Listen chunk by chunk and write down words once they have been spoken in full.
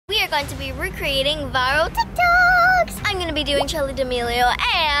going to be recreating viral TikToks. I'm going to be doing Charli D'Amelio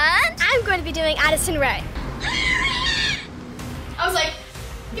and I'm going to be doing Addison Rae. I was like,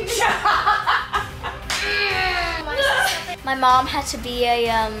 my mom had to be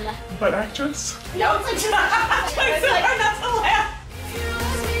a Butt actress? no, it's like, Not to laugh.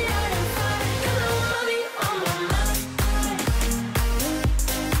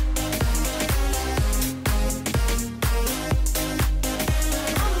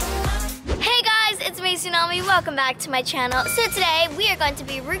 Txunamy, welcome back to my channel. So today we are going to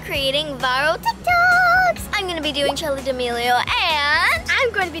be recreating viral TikToks. I'm going to be doing Charli D'Amelio and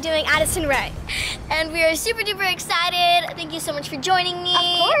I'm going to be doing Addison Rae. And we are super duper excited. Thank you so much for joining me. Of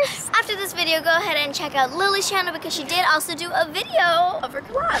course. After this video, go ahead and check out Lily's channel because she did also do a video of her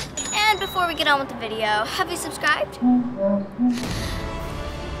collab. And before we get on with the video, have you subscribed? Okay,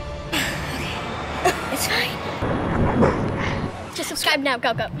 it's fine. Just subscribe now,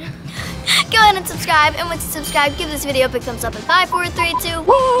 go. Go ahead and subscribe, and once you subscribe, give this video a big thumbs up in 5, 4, 3, 2, 1.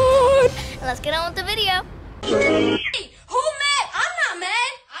 And let's get on with the video. Hey, who mad? I'm not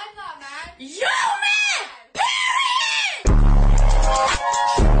mad. I'm not mad. You mad! Period!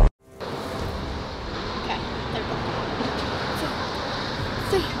 Okay, there we go.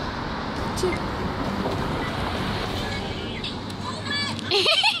 3, 2.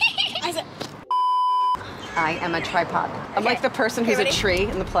 I said, I am a tripod. I'm like the person who's a tree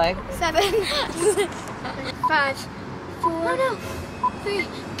in the play. 7, 5, 4, 3,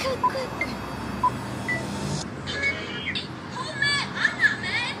 go. Who mad? I'm not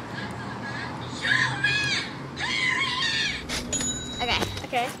mad. You mad! Period!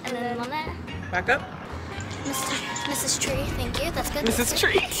 Okay, and then on that, Back up. Mrs. Tree, thank you. That's good. Mrs.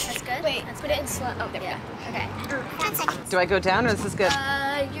 Tree. That's good. Wait, let's put it in slow. Oh, there we go. Okay. 10 seconds. Do I go down or is this good?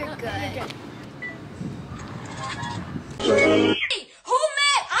 You're good. Hey, who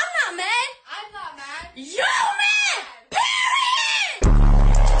mad? I'm not mad. I'm not mad. You mad! Period!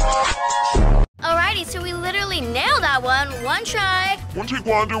 Alrighty, so we literally nailed that one. One try. One take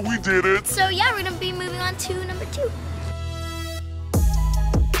wonder, we did it. So yeah, we're gonna be moving on to number 2.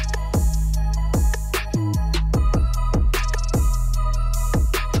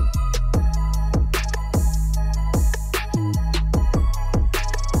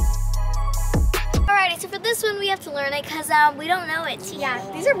 Alrighty, so for this one we have to learn it because we don't know it. Yeah,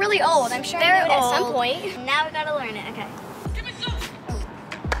 these are really old. I'm sure I They're knew it at old. some point. Now we gotta learn it. Okay. Give me some.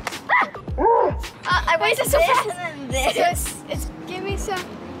 I Why is it so this fast? and then So this. it's give me some,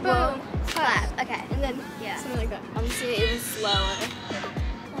 Whoa. boom, Clap. Okay. and then Yeah. something like that. I'm just gonna even slower.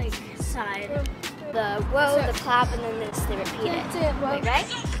 Like side. The whoa, the clap, and then this. They repeat it. That's it, whoa. Wait, right?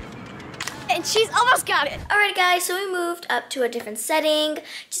 And she's almost got it. Alright guys, so we moved up to a different setting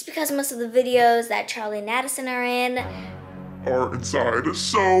just because most of the videos that Charli and Addison are in, Are inside,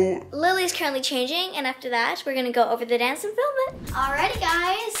 so Lily's currently changing, and after that we're gonna go over the dance and film it. Alrighty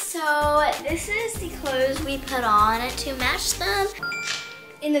guys, so this is the clothes we put on to match them.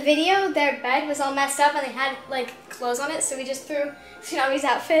 In the video, their bed was all messed up and they had like clothes on it, so we just threw Txunamy's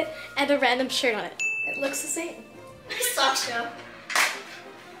outfit and a random shirt on it. It looks the same. Socks show.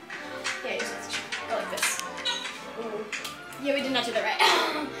 Yeah, you just go like this. Ooh. Yeah, we did not do that right.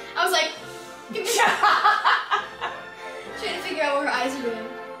 I was like, trying to figure out what her eyes are doing.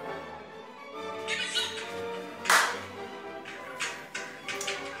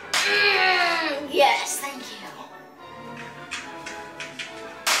 Yes, thank you.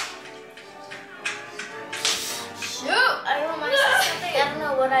 Shoot, I don't like something. I don't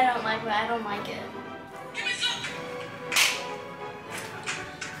know what I don't like, but I don't like it.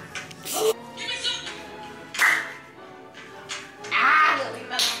 Ah, Lily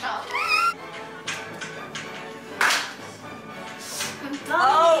messed up. I'm done.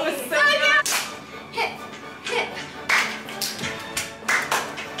 Oh, it's so good. Hip, hip.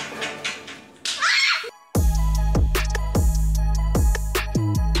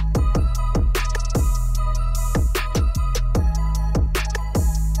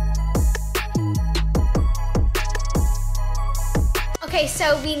 Okay,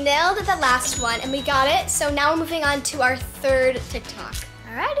 so we nailed the last one and we got it. So now we're moving on to our third TikTok.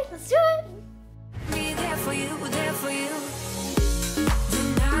 Alrighty, let's do it. Be there for you, there for you. The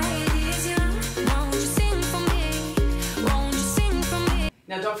night is young. Won't you sing for me? Won't you sing for me?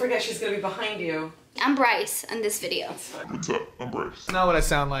 Now don't forget she's gonna be behind you. I'm Bryce in this video. what's up? I'm Bryce. Not what I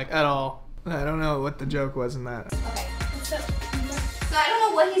sound like at all. I don't know what the joke was in that. Okay, so I don't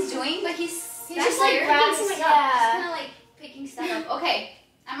know what he's doing, but he's just like here. grabbing He's- stuff. yeah. He's kind of like picking stuff up. Okay,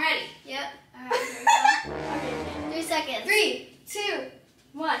 I'm ready. Yep. Alright, here we go. 3 seconds. 3, 2,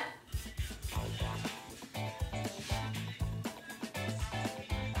 1.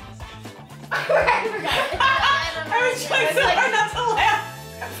 I was trying so hard not to laugh.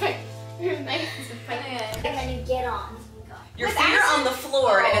 And then you get on. Your feet are on the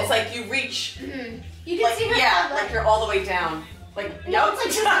floor, and it's like you reach. You can Like, see her yeah, hand, like you're all the way down. Like, No, nope.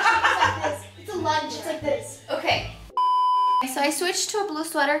 it's like this. It's a lunge. It's like this. Okay. So I switched to a blue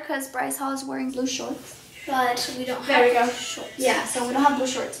sweater because Bryce Hall is wearing blue shorts. But we don't There we have go. shorts. Yeah, so we don't have blue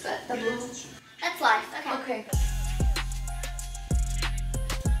shorts, but the blue. That's life. Okay. Okay.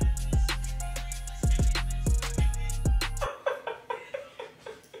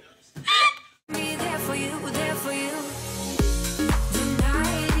 Be there for you, there for you. The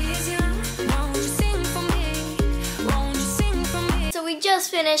night is young. Won't you sing for me? Won't you sing for me? So we just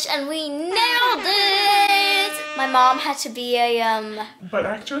finished and we nailed it! My mom had to be a But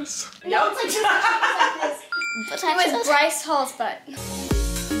actress? Nope. It's like this. what It time was Bryce Hall's butt. The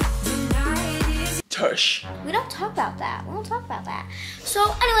night is Tush. We don't talk about that. We don't talk about that. So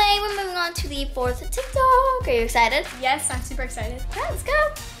anyway, we're moving on to the 4th TikTok. Are you excited? Yes, I'm super excited. Yeah, let's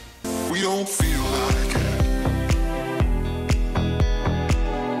go. We don't feel like it.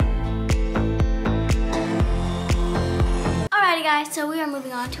 Alrighty guys, so we are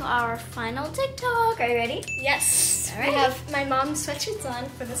moving on to our final TikTok. Are you ready? Yes. Alright. We have my mom's sweatshirts on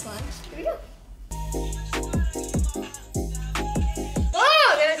for this one. Here we go.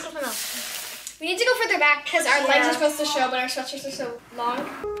 Oh, there is something else. We need to go further back because our legs are supposed to show, but our sweatshirts are so long.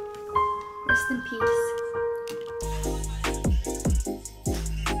 Rest in peace.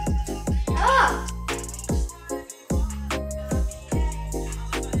 Ah!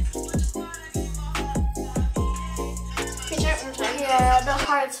 Can you try it one more time? Yeah, the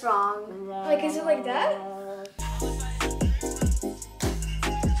heart's wrong. Like, is it like that?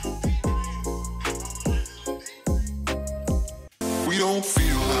 We don't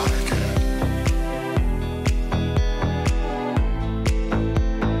feel like it.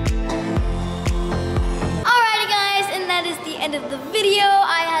 Alrighty guys, and that is the end of the video.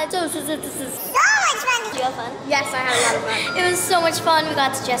 I had so much fun. Did you have fun? Yes, I had a lot of fun. It was so much fun. We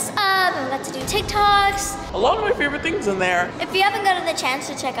got to dress up and we got to do TikToks. A lot of my favorite things in there. If you haven't gotten the chance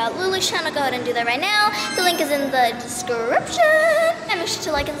to check out Lulu's channel, go ahead and do that right now. The link is in the description. And make sure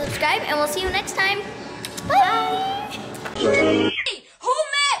to like and subscribe, and we'll see you next time. Bye. Who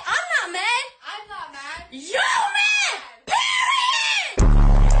mad? I'm not mad. I'm not mad. You mad? Period.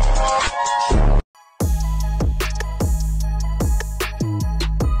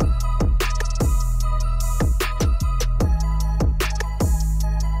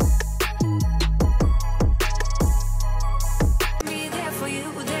 Be there for you,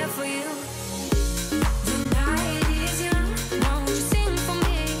 there for you. The night is young. Won't you sing for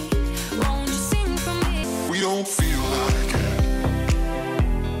me? Won't you sing for me? We don't feel like it.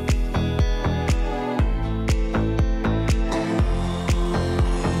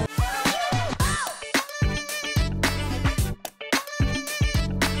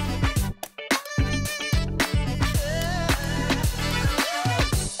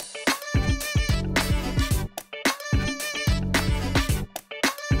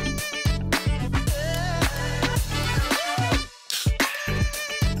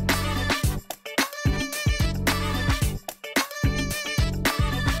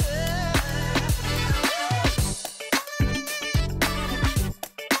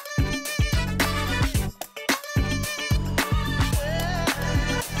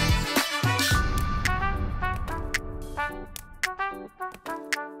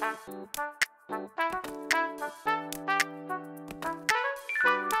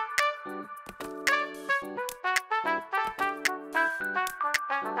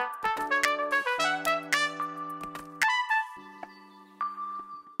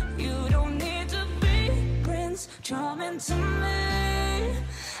 You don't need to be Prince Charming to me.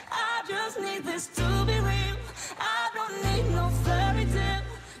 I just need this to be real. I don't need no fairy tale.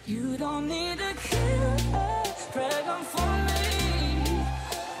 You don't need a killer dragon for me.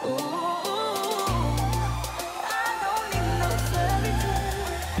 Ooh, I don't need no fairy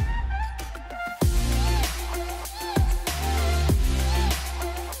tale.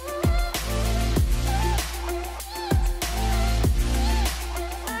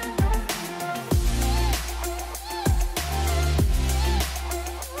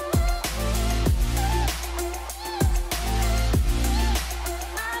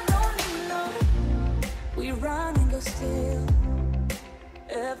 I don't need no. We run and go still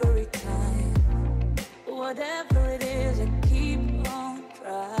every time. Whatever it is, I keep on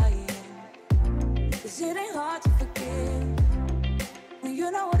trying. 'Cause it ain't hard to forgive when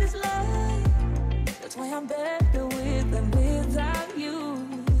you know what it's like. That's why I'm better.